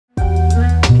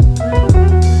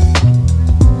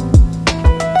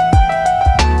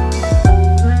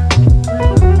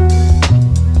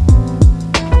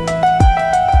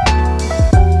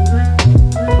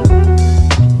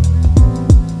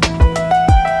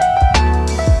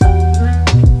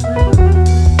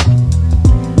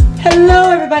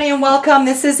everybody and welcome.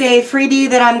 This is a freebie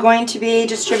that I'm going to be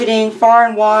distributing far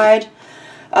and wide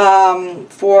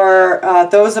for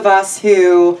those of us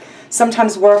who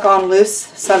sometimes work on loose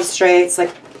substrates.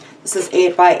 Like this is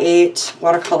 8x8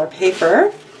 watercolor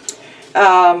paper.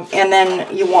 And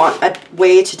then you want a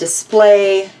way to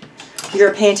display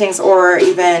your paintings or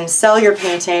even sell your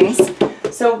paintings.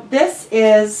 So this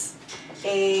is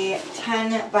a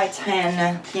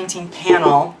 10x10 painting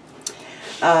panel.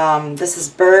 This is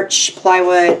birch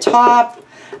plywood top,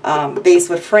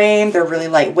 basswood frame. They're really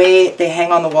lightweight. They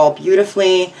hang on the wall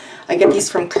beautifully. I get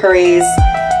these from Curry's.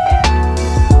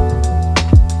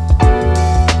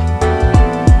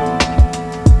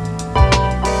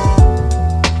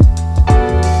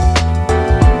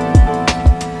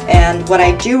 And what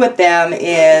I do with them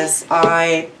is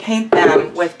I paint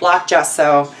them with black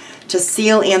gesso to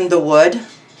seal in the wood.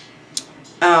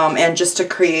 And just to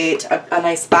create a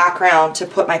nice background to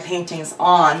put my paintings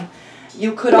on.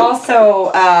 You could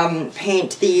also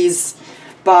paint these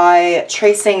by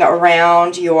tracing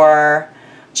around your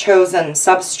chosen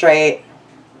substrate,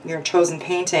 your chosen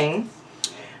painting,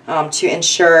 to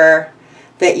ensure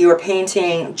that you are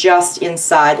painting just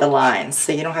inside the lines,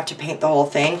 so you don't have to paint the whole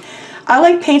thing. I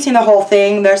like painting the whole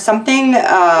thing. There's something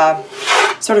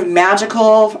sort of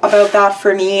magical about that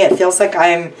for me. It feels like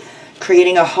I'm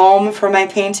creating a home for my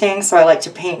painting, so I like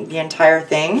to paint the entire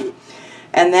thing.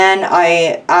 And then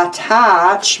I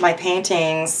attach my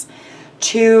paintings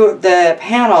to the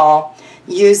panel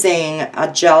using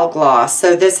a gel gloss.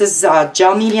 So this is a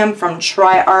gel medium from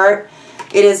Tri-Art.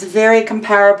 It is very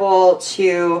comparable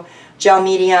to gel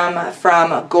medium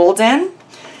from Golden.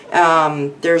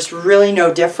 There's really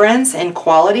no difference in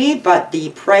quality, but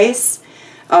the price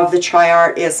of the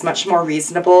Tri-Art is much more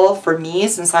reasonable for me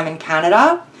since I'm in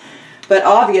Canada. But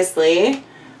obviously,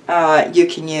 you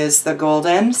can use the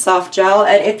Golden soft gel.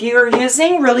 And if you're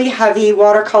using really heavy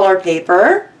watercolor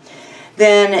paper,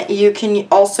 then you can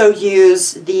also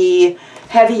use the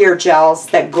heavier gels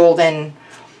that Golden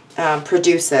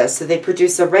produces. So they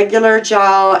produce a regular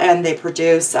gel and they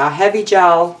produce a heavy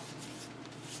gel.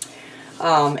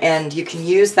 And you can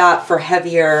use that for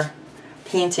heavier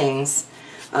paintings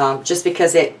just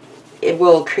because it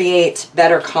will create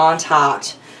better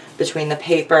contact between the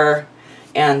paper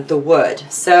and the wood.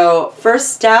 So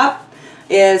first step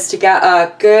is to get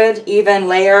a good even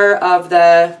layer of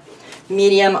the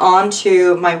medium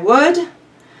onto my wood,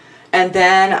 and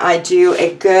then I do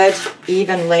a good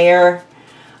even layer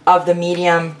of the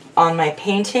medium on my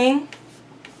painting.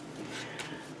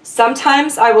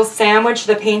 Sometimes I will sandwich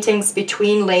the paintings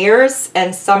between layers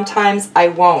and sometimes I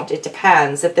won't. It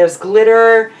depends. If there's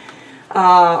glitter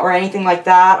or anything like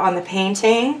that on the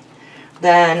painting,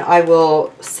 then I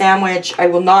will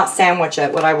not sandwich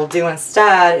it. What I will do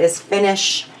instead is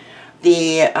finish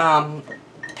the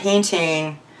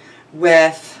painting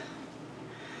with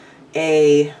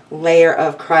a layer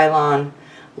of Krylon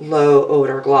Low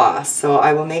Odor Gloss. So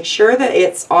I will make sure that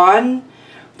it's on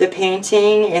the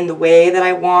painting in the way that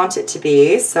I want it to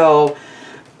be. So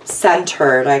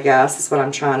centered, I guess, is what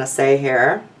I'm trying to say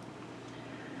here.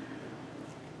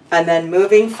 And then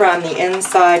moving from the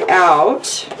inside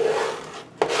out,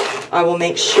 I will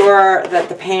make sure that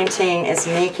the painting is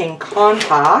making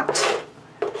contact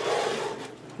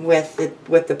with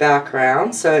the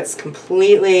background, so it's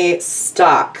completely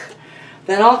stuck.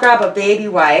 Then I'll grab a baby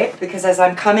wipe, because as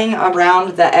I'm coming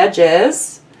around the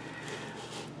edges,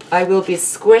 I will be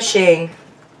squishing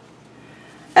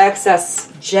excess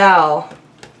gel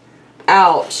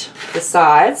out the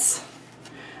sides,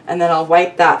 and then I'll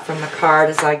wipe that from the card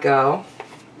as I go.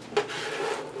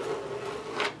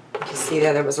 You see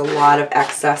there was a lot of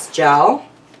excess gel.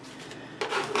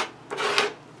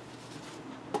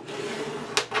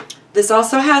 This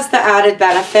also has the added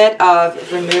benefit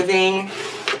of removing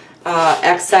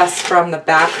excess from the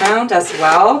background as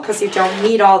well, because you don't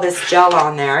need all this gel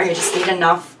on there. You just need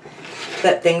enough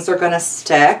that things are going to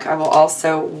stick. I will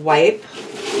also wipe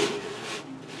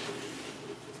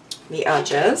the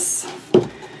edges.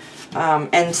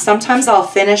 And sometimes I'll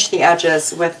finish the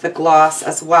edges with the gloss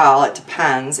as well. It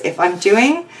depends. If I'm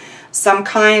doing some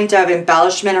kind of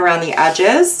embellishment around the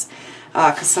edges,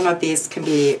 because some of these can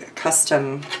be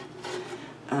custom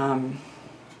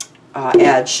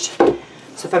edged.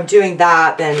 So if I'm doing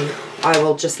that, then I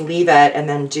will just leave it and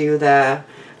then do the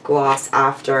gloss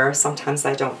after. Sometimes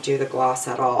I don't do the gloss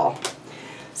at all.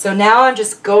 So now I'm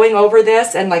just going over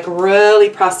this and like really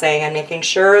pressing and making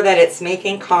sure that it's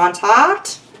making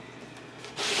contact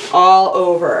all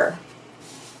over.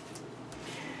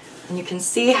 And you can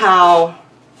see how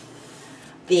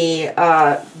the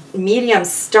medium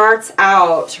starts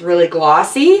out really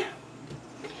glossy.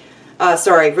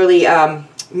 Really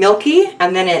milky,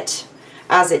 and then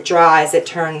as it dries, it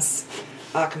turns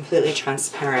completely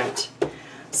transparent.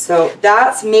 So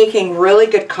that's making really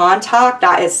good contact.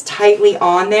 That is tightly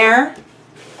on there.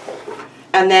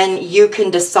 And then you can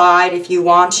decide if you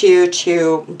want to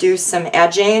do some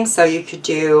edging. So you could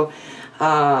do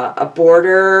a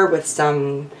border with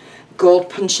some gold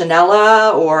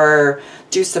punchinella, or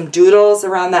do some doodles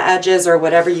around the edges, or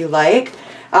whatever you like.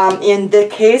 In the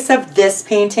case of this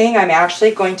painting, I'm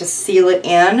actually going to seal it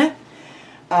in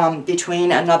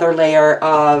between another layer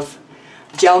of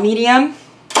gel medium.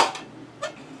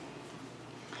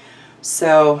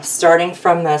 So starting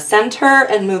from the center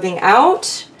and moving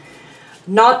out.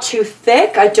 Not too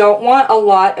thick. I don't want a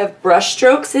lot of brush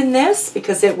strokes in this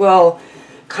because it will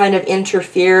kind of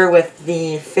interfere with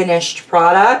the finished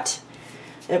product.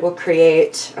 It will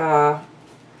create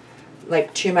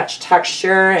like too much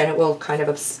texture, and it will kind of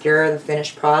obscure the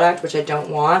finished product, which I don't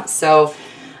want. So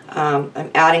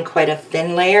I'm adding quite a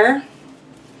thin layer,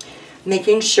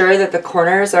 making sure that the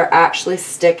corners are actually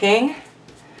sticking,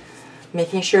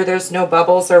 making sure there's no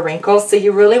bubbles or wrinkles. So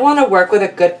you really want to work with a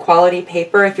good quality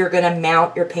paper if you're going to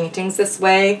mount your paintings this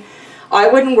way. I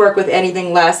wouldn't work with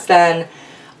anything less than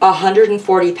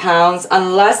 140 pounds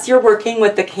unless you're working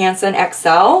with the Canson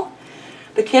XL.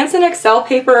 The Canson XL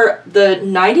paper, the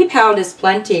 90 pound is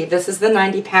plenty. This is the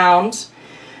 90 pound.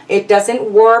 It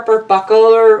doesn't warp or buckle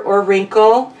or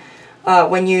wrinkle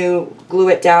when you glue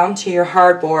it down to your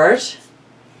hardboard.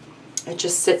 It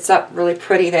just sits up really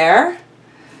pretty there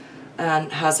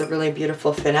and has a really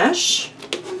beautiful finish.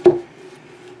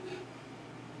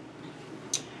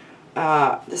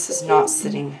 This is not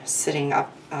sitting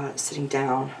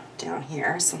down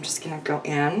here, so I'm just gonna go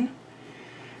in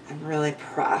and really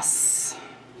press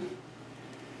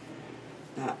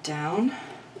that down.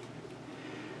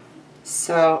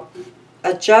 So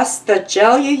adjust the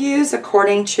gel you use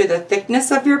according to the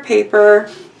thickness of your paper.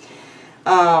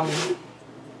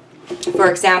 For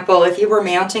example, if you were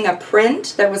mounting a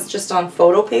print that was just on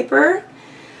photo paper,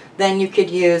 then you could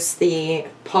use the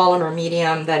polymer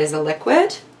medium that is a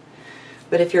liquid.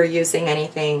 But if you're using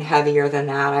anything heavier than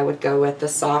that, I would go with the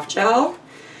soft gel.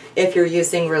 If you're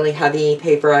using really heavy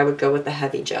paper, I would go with the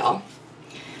heavy gel.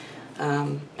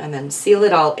 And then seal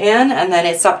it all in, and then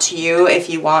it's up to you if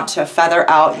you want to feather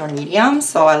out your medium.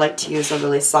 So I like to use a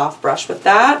really soft brush with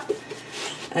that.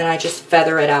 And I just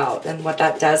feather it out, and what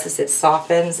that does is it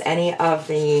softens any of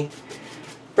the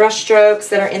brush strokes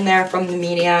that are in there from the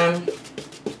medium.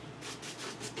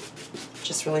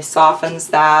 Just really softens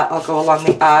that. I'll go along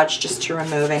the edge just to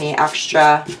remove any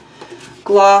extra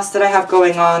gloss that I have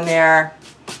going on there.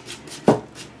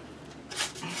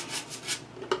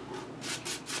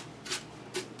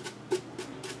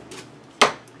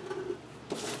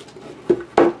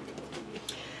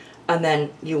 And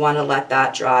then you want to let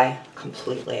that dry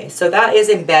completely. So that is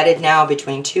embedded now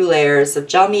between two layers of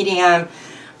gel medium,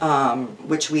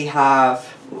 which we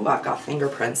have. Ooh, I've got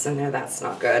fingerprints in there. That's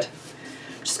not good.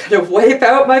 I'm just going to wipe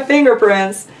out my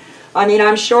fingerprints. I mean,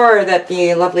 I'm sure that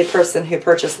the lovely person who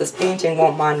purchased this painting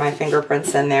won't mind my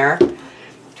fingerprints in there.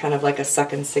 Kind of like a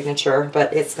second signature,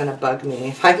 but it's going to bug me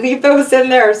if I leave those in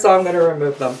there, so I'm going to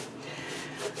remove them.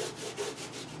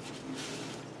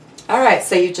 Alright,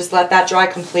 so you just let that dry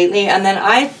completely, and then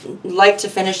I like to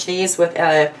finish these with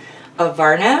a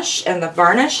varnish, and the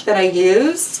varnish that I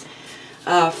use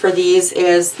for these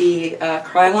is the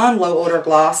Krylon Low Odor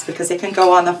Gloss, because it can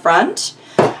go on the front,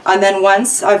 and then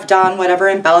once I've done whatever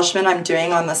embellishment I'm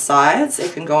doing on the sides,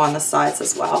 it can go on the sides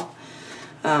as well.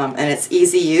 And it's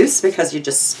easy use because you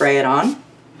just spray it on.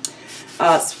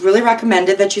 It's really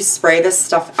recommended that you spray this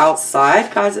stuff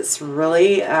outside, guys. It's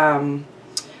really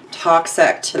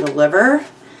toxic to the liver.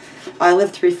 I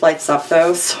live 3 flights up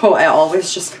though, so I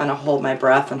always just kind of hold my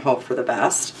breath and hope for the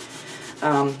best.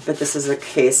 But this is a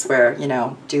case where, you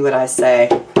know, do what I say,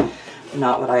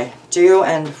 not what I do,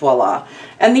 and voila.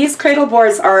 And these cradle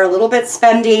boards are a little bit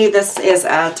spendy. This is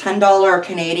a $10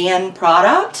 Canadian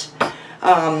product.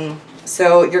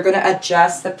 So you're going to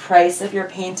adjust the price of your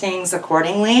paintings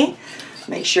accordingly.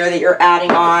 Make sure that you're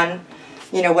adding on,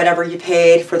 you know, whatever you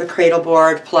paid for the cradle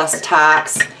board plus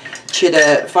tax to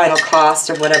the final cost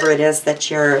of whatever it is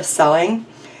that you're selling.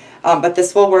 But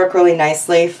this will work really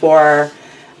nicely for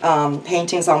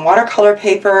paintings on watercolor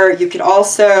paper. You could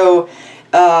also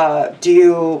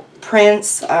do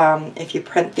prints. If you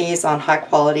print these on high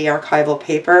quality archival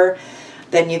paper,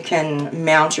 then you can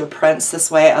mount your prints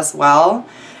this way as well.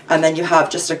 And then you have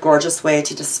just a gorgeous way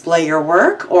to display your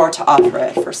work or to offer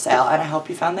it for sale. And I hope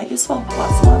you found that useful.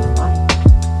 Lots of love. Bye.